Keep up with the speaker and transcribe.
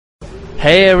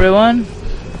Hey everyone,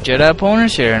 Jedi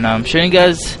Owners here, and I'm showing you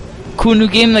guys a cool new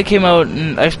game that came out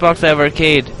in Xbox Live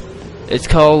Arcade. It's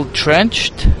called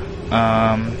Trenched.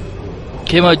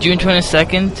 Came out June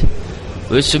 22nd,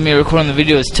 which of me recording the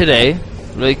video is today.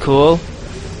 Really cool.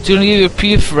 So I'm gonna give you a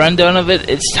brief rundown of it.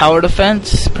 It's tower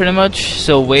defense, pretty much.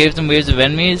 So waves and waves of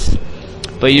enemies,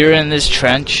 but you're in this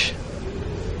trench,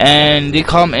 and they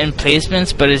call them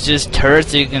emplacements, but it's just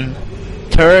turrets. You can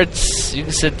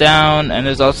sit down, and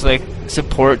there's also like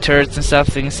support turrets and stuff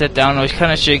that you can sit down. I'll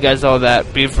kind of show you guys all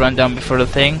that brief rundown before the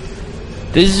thing.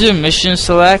 This is your mission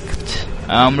select.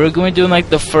 We're going to be doing like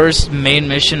the first main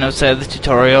mission outside of the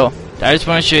tutorial. I just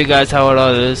want to show you guys how it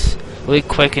all is, really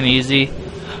quick and easy.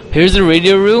 Here's the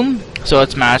radio room, so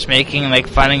it's matchmaking, like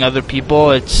finding other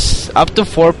people. It's up to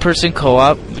 4-person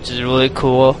co-op, which is really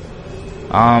cool.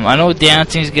 I know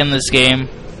dancing's getting this game,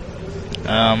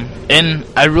 and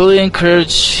I really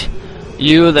encourage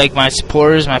you, like my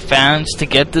supporters, my fans, to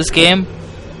get this game.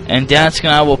 And Dancing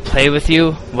and I will play with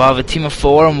you. We'll have a team of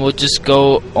 4, and we'll just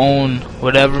go own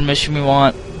whatever mission we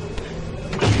want,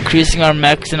 increasing our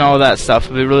mechs and all that stuff.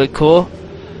 It'll be really cool.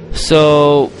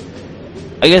 So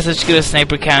I guess I should get a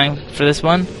sniper cannon for this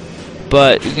one.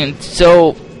 But you can,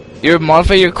 so you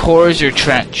modify your core is your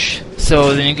trench.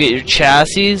 So then you get your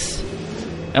chassis.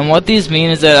 And what these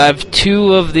mean is that I have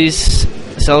 2 of these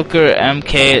Selker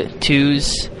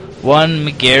MK2s, one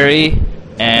McGarry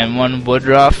and one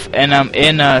Woodruff, and I'm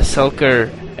in a Selker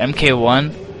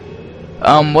MK1.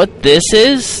 What this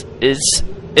is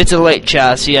it's a light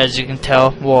chassis, as you can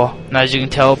tell. Well, not as you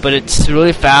can tell, but it's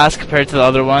really fast compared to the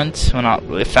other ones. Well, not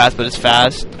really fast, but it's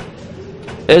fast.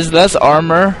 There's less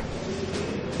armor.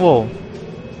 Whoa.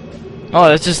 Oh,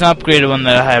 that's just an upgraded one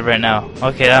that I have right now.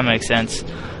 Okay, that makes sense.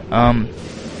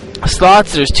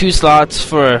 Slots, there's 2 slots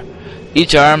for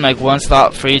each arm, like 1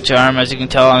 slot for each arm, as you can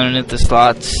tell underneath the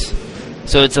slots.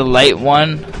 So it's a light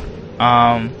one.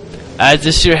 As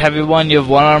this is your heavy one, you have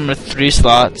 1 arm with 3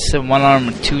 slots and 1 arm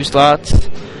with 2 slots.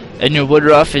 And your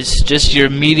Woodruff is just your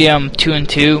medium 2 and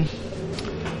 2.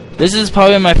 This is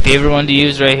probably my favorite one to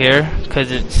use right here,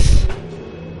 because it's.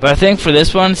 But I think for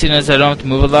this one, seeing as I don't have to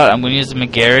move a lot, I'm going to use the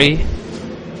McGarry.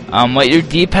 What your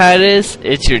D-pad is,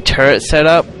 it's your turret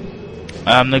setup.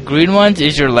 The green ones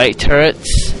is your light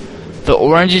turrets. The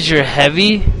orange is your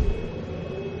heavy,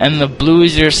 and the blue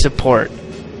is your support.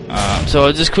 So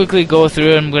I'll just quickly go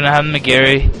through it. I'm going to have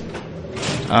McGarry.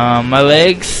 My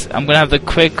legs, I'm going to have the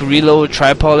quick reload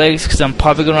tripod legs, because I'm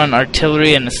probably going to run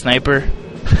artillery and a sniper.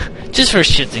 Just for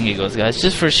shits and giggles, guys.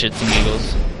 Just for shits and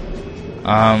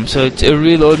giggles. So it'll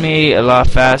reload me a lot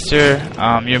faster.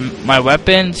 My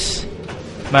weapons,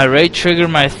 my right trigger,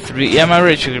 my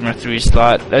 3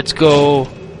 slot. Let's go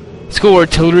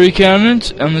artillery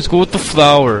cannons, and let's go with the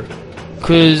flower,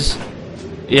 cause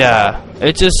yeah,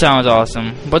 it just sounds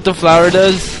awesome. What the flower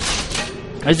does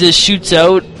is it shoots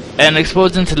out and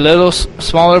explodes into little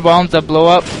smaller bombs that blow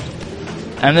up.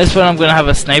 And this one I'm gonna have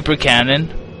a sniper cannon.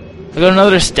 I got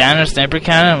another standard sniper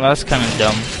cannon. Well, that's kind of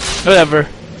dumb. Whatever.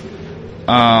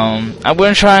 I'm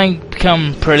gonna try and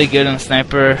become pretty good in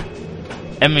sniper.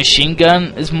 And machine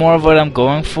gun is more of what I'm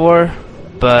going for,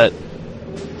 but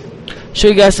show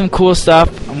you guys some cool stuff.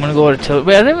 I'm gonna go artillery.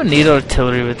 Wait, I don't even need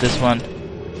artillery with this one.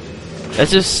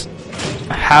 Let's just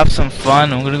have some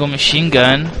fun. I'm gonna go machine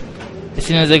gun. As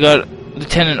soon as I got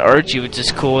Lieutenant Archie, which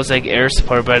is cool. It's like air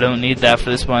support, but I don't need that for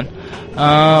this one.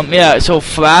 Yeah, so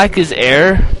flak is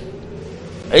air.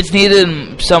 It's needed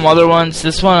in some other ones.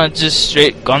 This one, it's just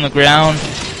straight on the ground.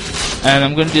 And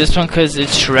I'm gonna do this one because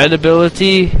it's shred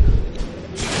ability.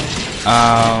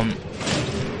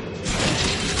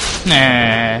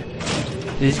 Nah.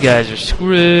 These guys are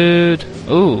screwed.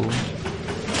 Ooh.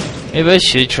 Maybe I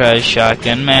should try a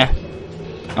shotgun, meh.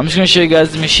 I'm just gonna show you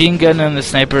guys the machine gun and the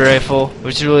sniper rifle,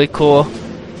 which is really cool.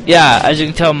 Yeah, as you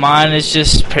can tell, mine is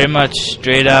just pretty much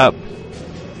straight up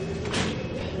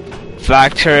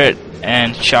flak turret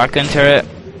and shotgun turret.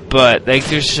 But like,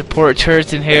 there's support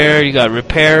turrets in here. You got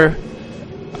repair.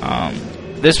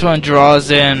 This one draws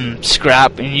in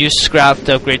scrap, and you use scrap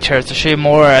to upgrade turrets. I'll show you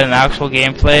more at an actual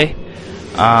gameplay.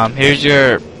 Here's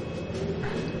your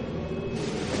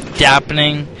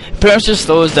dampening. Pretty much just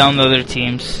slows down the other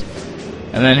teams.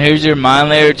 And then here's your mine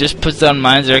layer. Just puts down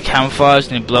mines that are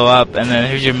camouflaged and they blow up. And then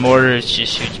here's your mortar. It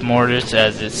just shoots mortars,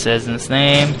 as it says in its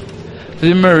name. For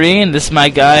the Marine, this is my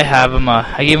guy.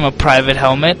 I gave him a private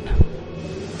helmet.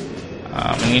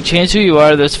 You can change who you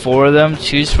are. There's 4 of them to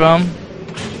choose from.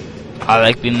 I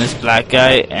like being this black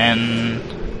guy, and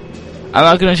I'm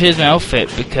not gonna change my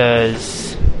outfit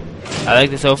because I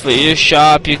like this outfit. In your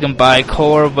shop, you can buy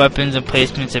core, weapons,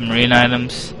 emplacements, and marine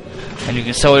items, and you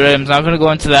can sell your items. I'm not gonna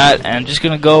go into that, and I'm just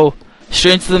gonna go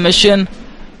straight into the mission.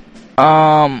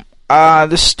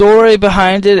 The story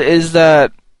behind it is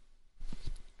that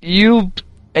you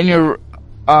and your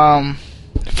I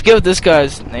forget what this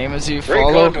guy's name is. You Three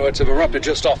follow. conduits have erupted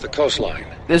just off the coastline.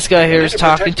 This guy here is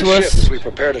talking to us. As we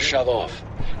prepare to shove off.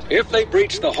 If they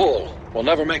breach the hull, we'll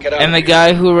never make it out. And the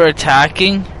guy who we're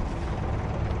attacking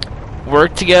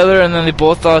worked together, and then they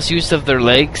both lost use of their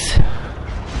legs.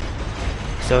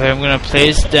 So here I'm gonna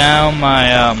place down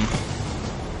my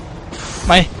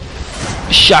my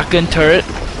shotgun turret,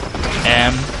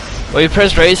 and well, you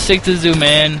press right stick to zoom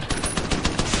in.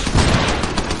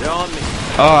 They're on me.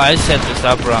 Oh, I set this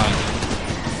up wrong.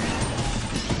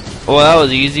 Well, that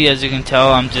was easy. As you can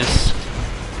tell,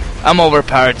 I'm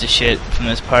overpowered to shit from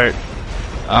this part.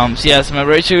 So yeah, so my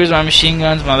right trigger is my machine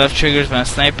guns, my left trigger is my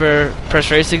sniper. Press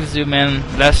right stick to zoom in,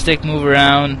 left stick move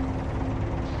around.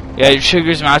 Yeah, your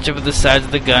triggers match up with the sides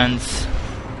of the guns.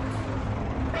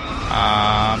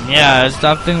 Yeah, there's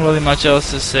nothing really much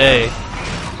else to say.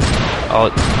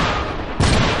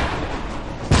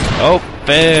 Oh,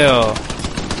 fail.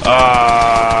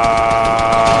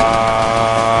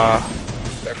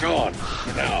 They're gone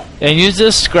for now. And use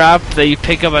this scrap that you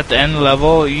pick up at the end of the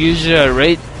level. Use your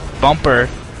right bumper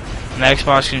on the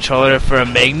Xbox controller for a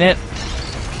magnet.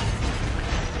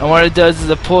 And what it does is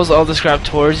it pulls all the scrap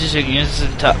towards you, so you can use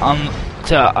it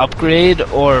to upgrade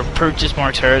or purchase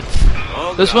more turrets.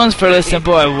 This one's fairly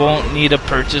simple. I won't need to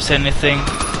purchase anything.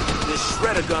 This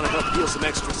shredder gonna help deal some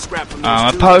extra scrap from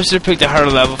I probably should have picked a harder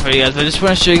level for you guys, but I just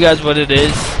want to show you guys what it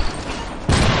is.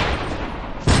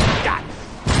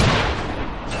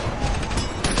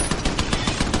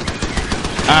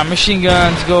 Machine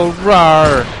guns go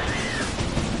rawr.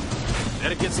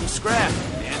 Better get some scrap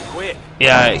and quick.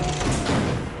 Yeah.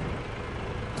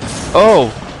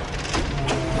 Oh.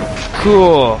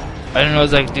 Cool. I didn't know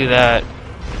I could do that.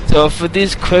 So for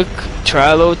these quick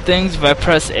trial load things, if I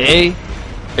press A,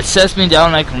 it sets me down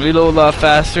and I can reload a lot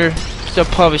faster. Which I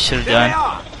probably should have done.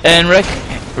 And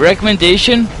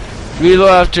recommendation, reload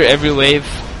after every wave.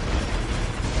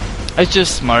 It's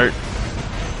just smart.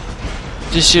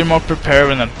 Just so you're more prepared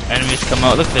when the enemies come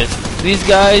out. Look at this. These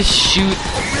guys shoot.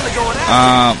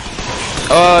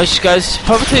 Guys,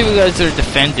 probably you guys are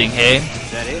defending. Hey.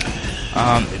 Is that it?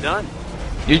 They're done.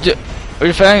 You're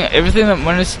defending everything that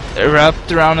when it's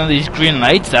wrapped around in these green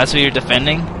lights. That's what you're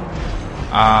defending.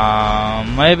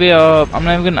 Maybe I'm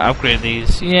not even gonna upgrade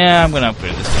these. Yeah, I'm gonna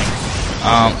upgrade this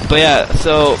thing. But yeah.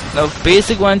 So the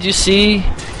basic ones you see.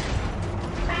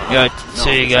 Yeah, I'll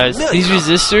show you guys. These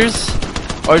resistors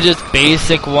are just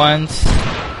basic ones.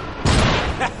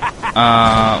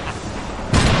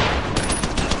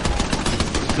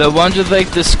 The ones with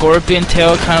like the scorpion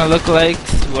tail kind of look like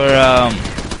were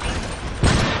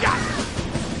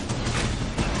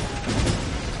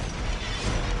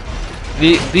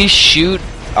these shoot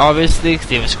obviously because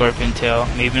they have a scorpion tail.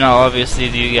 Maybe not obviously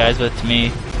to you guys, but to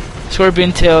me,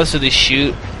 scorpion tail. So they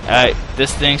shoot at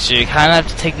this thing. So you kind of have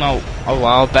to take them a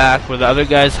while back, where the other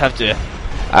guys have to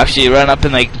actually run up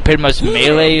and like pretty much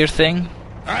melee your thing.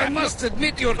 I must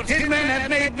admit your tin man have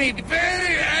made me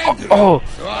very angry. Oh,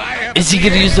 is he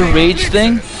gonna use the rage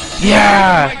thing?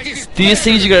 Yeah, these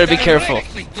things you gotta be careful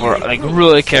for, like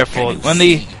really careful. When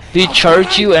they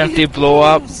charge you and if they blow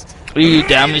up, you do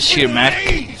damage to your mech.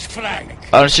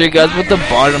 I'll show you guys what the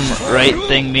bottom right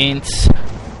thing means.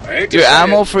 Your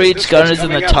ammo for each gun is in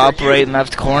the top right and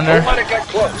left corner.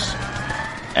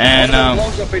 And wow,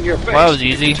 that was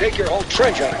easy. Take your whole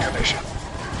trench out of commission.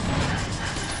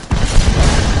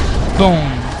 Boom.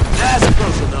 That's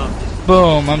close enough.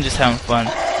 Boom. I'm just having fun.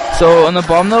 So on the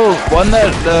bottom, the one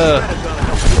that the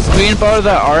green bar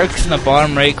that arcs in the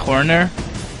bottom right corner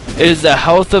is the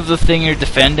health of the thing you're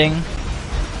defending.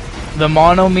 The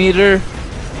manometer,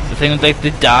 the thing with like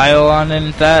the dial on it,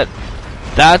 and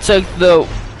that's like the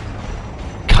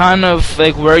kind of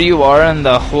like where you are in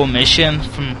the whole mission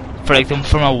from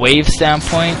a wave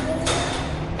standpoint.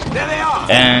 There they are.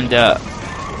 And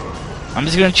I'm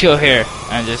just gonna chill here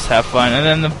and just have fun. And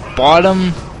then the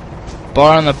bottom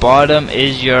bar on the bottom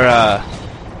is your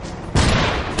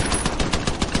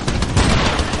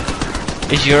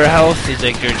health. Is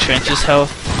like your trench's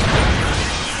health.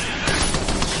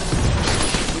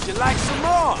 Would you like some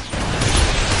more?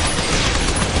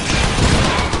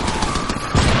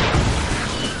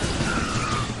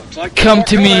 Come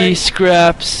to me,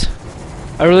 scraps.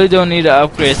 I really don't need to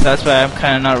upgrade, so that's why I'm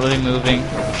kind of not really moving.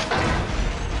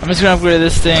 I'm just gonna upgrade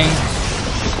this thing.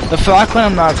 The flak one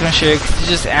I'm not gonna show you because it's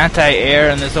just anti-air,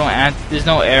 and there's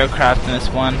no aircraft in this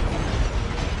one.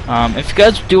 If you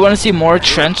guys do want to see more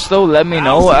trench though, let me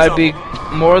know. I'd be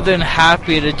more than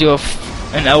happy to do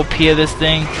an LP of this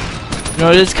thing. You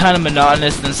know, it is kind of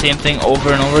monotonous and the same thing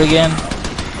over and over again.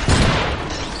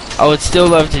 I would still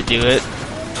love to do it.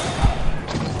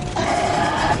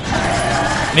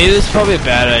 Maybe it's probably a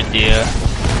bad idea.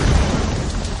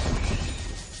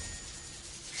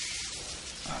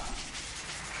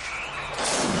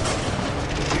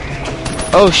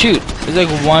 Oh shoot, there's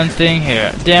like one thing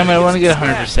here. Damn it, I want to get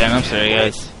 100%. I'm sorry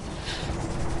guys.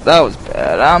 That was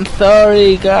bad. I'm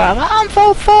sorry God. I'm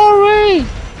so sorry.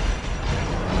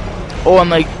 Oh, and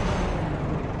like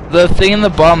the thing in the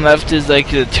bottom left is like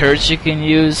the turrets you can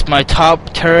use. My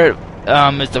top turret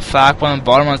is the flak one, the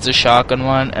bottom one's the shotgun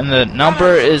one, and the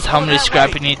number is how many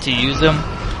scrap you need to use them.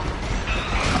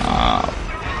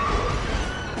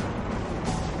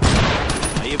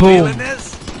 Boom.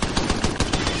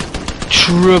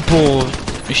 Triple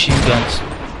machine guns.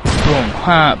 Boom,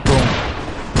 ha, boom.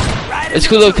 It's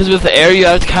cool though, because with the air you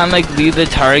have to kind of like leave the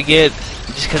target,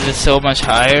 just because it's so much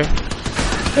higher.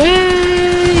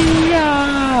 Hey,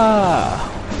 yeah.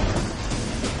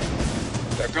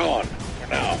 They're gone for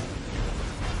now.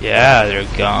 Yeah, they're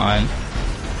gone.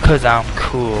 Cause I'm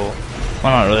cool.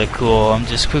 Well, not really cool. I'm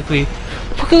just quickly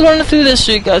running through this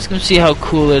so you guys can see how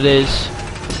cool it is.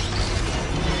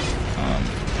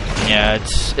 Yeah,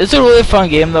 it's a really fun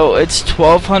game though. It's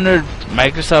 1,200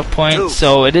 Microsoft points,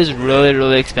 so it is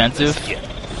really expensive.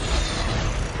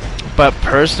 But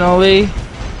personally,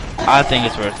 I think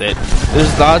it's worth it.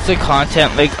 There's lots of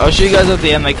content. Like I'll show you guys at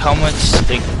the end, like how much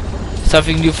like stuff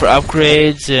you can do for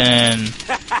upgrades and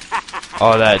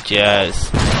all that jazz.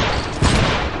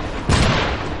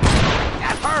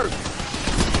 That hurt.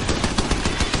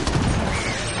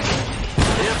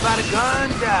 Live by the gun,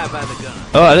 die by the gun.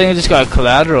 Oh, I think I just got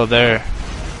collateral there.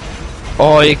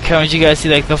 Oh, you guys see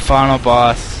like the final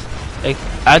boss. Like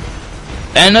at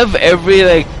end of every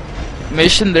like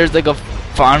mission, there's like a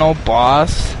final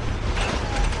boss.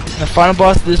 The final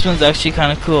boss of this one's actually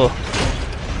kind of cool.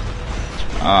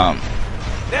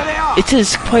 There they are. It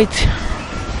is quite.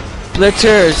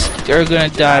 Blitzers are gonna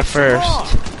die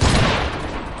first.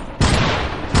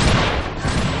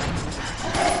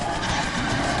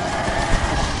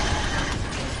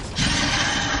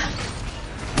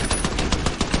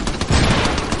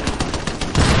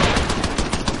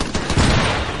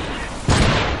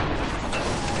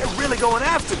 Going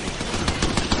after me.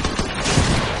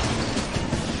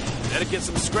 Better get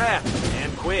some scrap,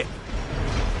 and quick.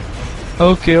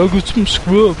 Okay, I'll get some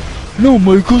scrap. No,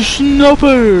 Michael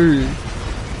Snapper.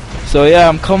 So yeah,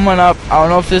 I'm coming up. I don't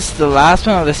know if this is the last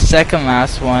one or the second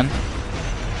last one.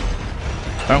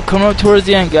 But I'm coming up towards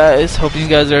the end, guys. Hope you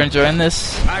guys are enjoying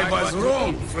this. I was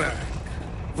wrong, Frank.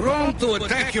 Wrong to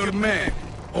attack your men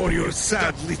or your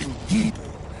sad little people.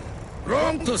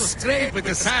 Wrong to scrape at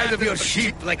the side of your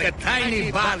ship like a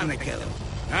tiny barnacle.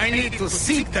 I need to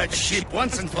sink that ship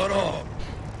once and for all.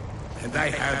 And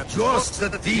I have just the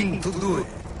thing to do it.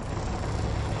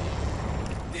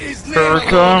 His Here it name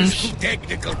comes. is too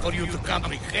technical for you to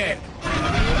comprehend.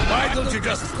 Why don't you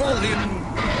just call him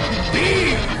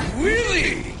Big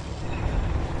Willie?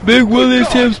 Big Willie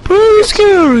seems pretty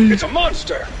scary. It's a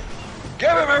monster. Give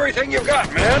him everything you got,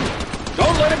 man.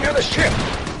 Don't let him near the ship.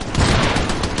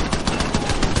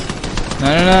 No.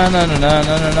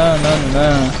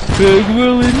 Big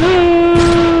Willie,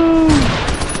 no!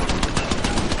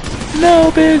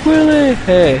 No, Big Willie!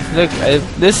 Hey, look,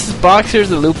 this box here's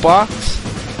the loot box.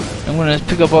 I'm gonna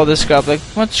pick up all this scrap. Like,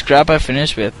 how much scrap I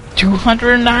finished with?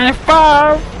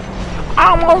 295!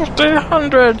 Almost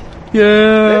 300! This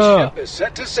Yeah! ship is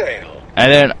set to sail.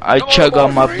 And then I chug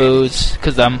on my booze,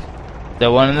 cause I'm the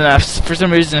one, and then I, for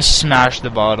some reason, smash the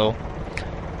bottle.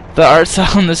 The art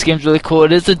style in this game is really cool.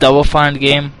 It is a Double Fine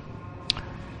game.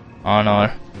 Oh no.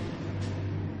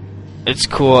 It's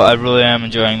cool. I really am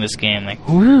enjoying this game. Like,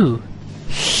 woo!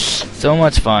 So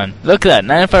much fun. Look at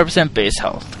that. 95% base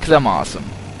health. Because I'm awesome.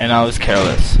 And I was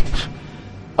careless.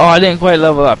 Oh, I didn't quite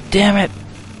level up. Damn it.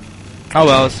 Oh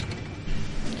well.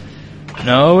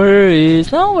 No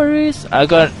worries. No worries. I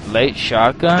got light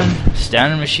shotgun.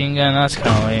 Standard machine gun. That's kind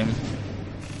of lame.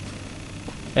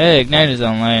 Hey, Ignite is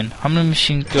online. How many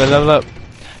machines do I level up?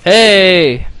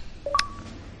 Hey!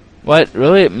 What?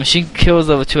 Really? Machine kills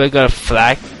level 2. I got a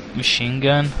flak machine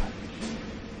gun?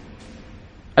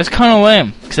 That's kind of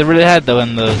lame. Because I really had one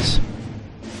of those.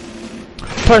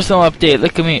 Personal update.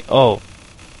 Look at me. Oh.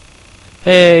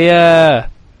 Hey, yeah.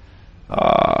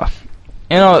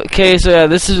 You know, okay, so yeah,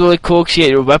 this is really cool because you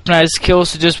get your weaponized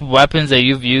kills. So just weapons that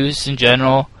you've used in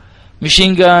general.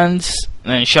 Machine guns.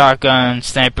 And then shotgun,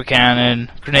 sniper cannon,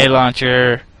 grenade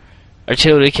launcher,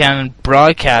 artillery cannon,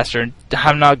 broadcaster.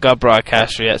 Have not got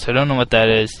broadcaster yet, so I don't know what that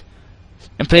is.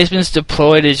 Emplacements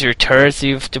deployed is your turrets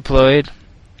you've deployed.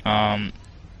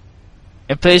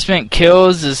 Emplacement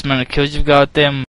kills is the amount of kills you've got with them.